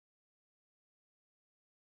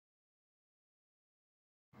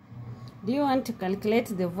Do you want to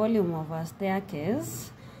calculate the volume of a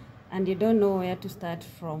staircase and you don't know where to start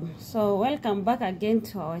from? So welcome back again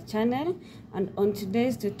to our channel, and on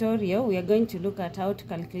today's tutorial we are going to look at how to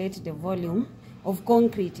calculate the volume of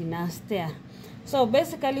concrete in a stair. So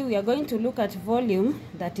basically we are going to look at volume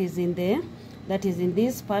that is in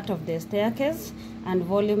this part of the staircase and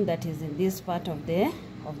volume that is in this part of the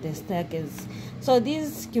staircase. So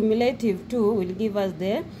this cumulative two will give us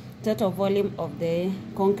the total volume of the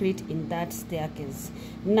concrete in that staircase.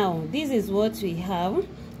 Now this is what we have.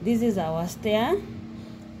 This is our stair,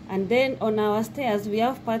 and then on our stairs we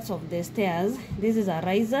have parts of the stairs. This is a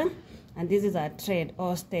riser and this is a tread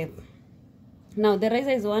or step. Now the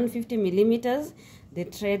riser is 150 millimeters, the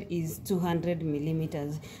tread is 200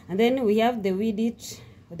 millimeters, and then we have the width,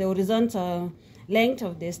 the horizontal length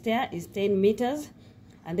of the stair is 10 meters,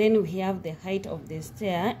 and then we have the height of the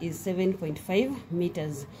stair is 7.5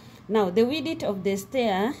 meters. Now the width of the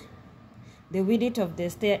stair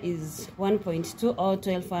is 1.2 or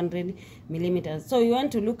 1200 millimeters. So we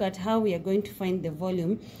want to look at how we are going to find the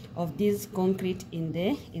volume of this concrete in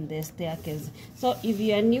the staircase. So if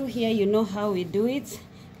you are new here, you know how we do it.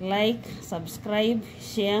 Like, subscribe,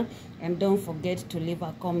 share, and don't forget to leave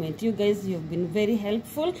a comment. You guys, you've been very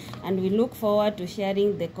helpful, and we look forward to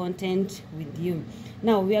sharing the content with you.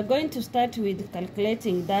 Now we are going to start with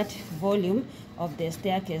calculating that volume of the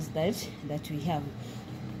staircase that we have.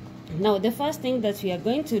 Now the first thing that we are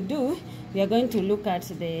going to do, we are going to look at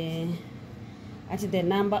the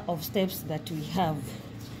number of steps that we have.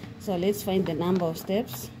 So let's find the number of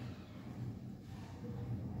steps.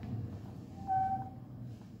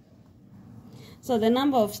 So the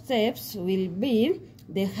number of steps will be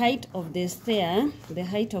the height of the stair, the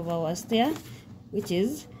height of our stair, which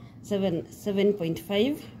is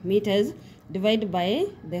 7.5 meters, divided by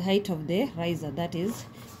the height of the riser, that is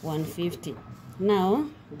 150. Now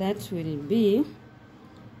that will be,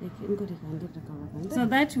 so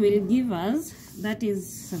that will give us, that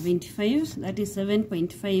is 75, that is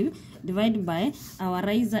 7.5, divided by our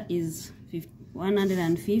riser is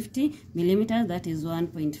 150 millimeters, that is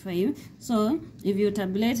 1.5. So if you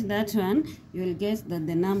tabulate that one, you will get that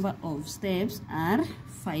the number of steps are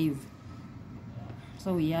 5.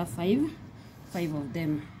 So we have five of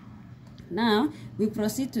them. Now we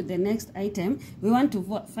proceed to the next item. We want to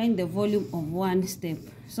find the volume of one step.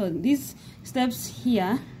 So these steps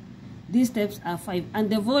here, these steps are 5, and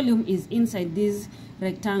the volume is inside this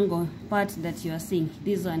rectangle part that you are seeing,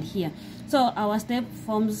 this one here. So our step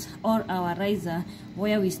forms, or our riser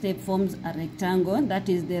where we step forms a rectangle. That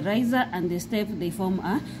is the riser and the step, they form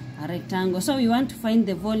a rectangle. So we want to find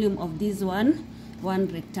the volume of this one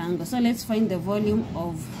rectangle. So let's find the volume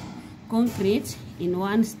of concrete in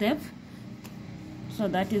one step. So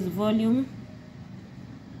that is volume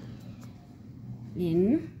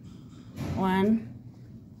in one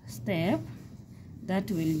step. That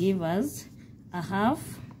will give us a half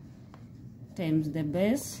times the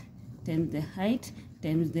base times the height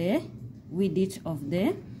times the width of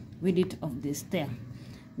the stair.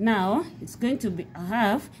 Now it's going to be a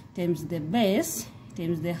half times the base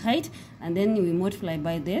times the height, and then we multiply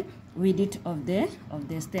by the width of the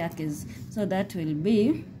staircase. So that will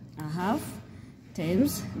be a half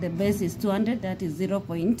times the base is 200, that is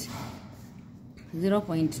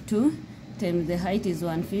 0.2 times the height is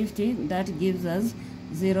 150, that gives us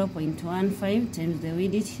 0.15 times the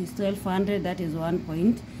width is 1200, that is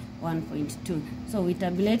 1.2. So we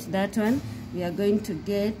tabulate that one, we are going to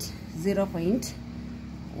get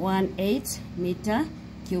 0.18 meter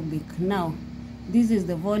cubic. Now this is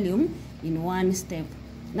the volume in one step.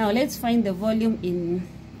 Now let's find the volume in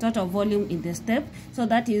total volume in the step. So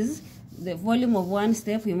that is the volume of one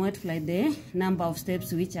step, we multiply the number of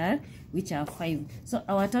steps, which are 5. So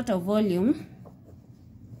our total volume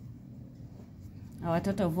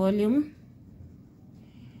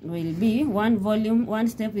will be one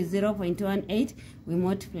step is 0.18, we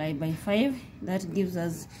multiply by 5, that gives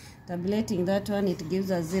us, tabulating that one, it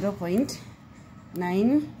gives us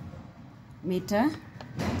 0.9 meter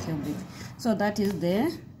cubic. So that is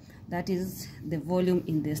the volume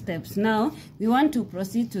in the steps. Now we want to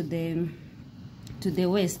proceed to the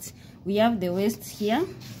waist. We have the waist here.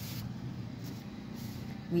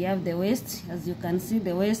 We have the waist. As you can see,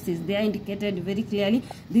 the waist is there indicated very clearly.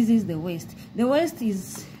 This is the waist. The waist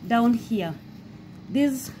is down here.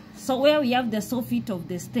 So where we have the soffit of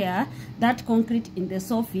the stair, that concrete in the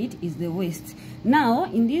soffit is the waist. Now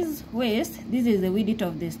in this waist, this is the width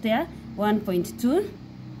of the stair, 1.2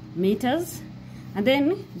 meters. And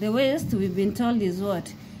then the waist, we've been told, is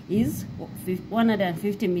what? Is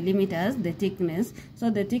 150 millimeters, the thickness. So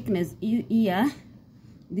the thickness here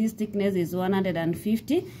this thickness is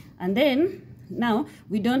 150, and then now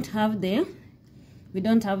we don't have the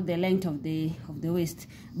length of the waist,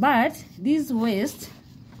 but this waist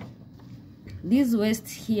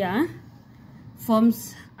here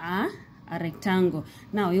forms a rectangle.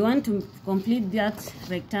 Now you want to complete that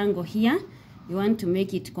rectangle here, you want to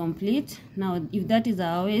make it complete. Now if that is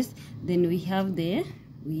our waist, then we have the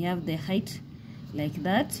height like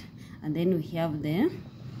that, and then we have the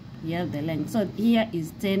length. So here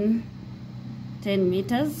is 10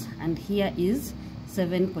 meters, and here is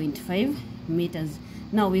 7.5 meters.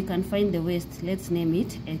 Now we can find the waist. Let's name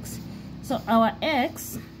it x. So our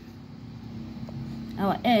x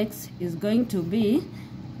is going to be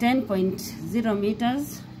 10.0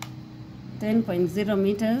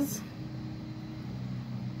 meters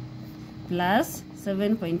plus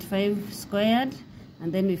 7.5 squared,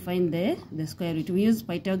 and then we find the square root. We use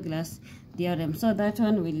Pythagoras theorem, so that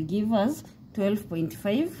one will give us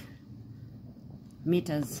 12.5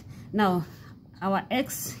 meters. Now our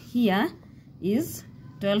x here is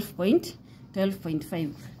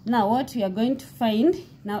 12.5. Now what we are going to find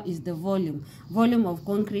now is the volume of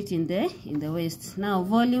concrete in the waist. Now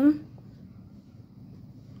volume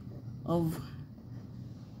of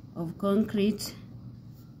concrete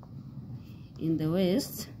in the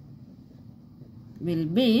waist will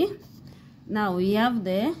be, now we have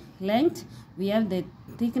the length, we have the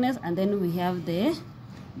thickness, and then we have the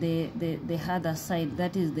other side,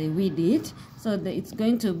 that is the width. So it's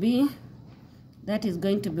going to be, that is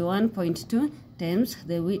going to be 1.2 times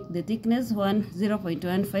the thickness,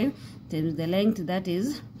 0.15 times the length, that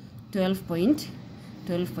is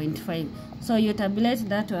 12.5. So you tabulate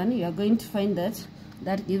that one, you are going to find that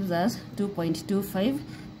gives us 2.25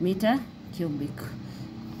 meter cubic.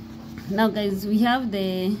 Now guys, we have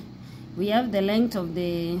the length of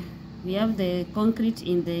we have concrete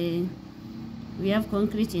in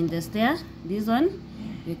the stair, this one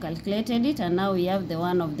we calculated it, and now we have the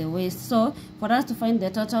one of the waist. So for us to find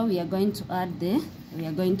the total, we are going to add the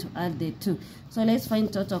two. So let's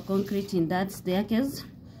find total concrete in that staircase.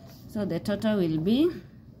 So the total will be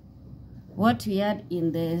what we had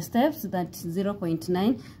in the steps, that's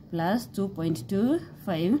 0.9 plus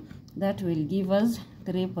 2.25, that will give us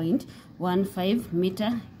 3.15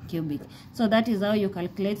 meter cubic. So that is how you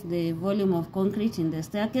calculate the volume of concrete in the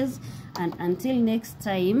staircase. And until next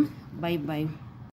time, bye bye.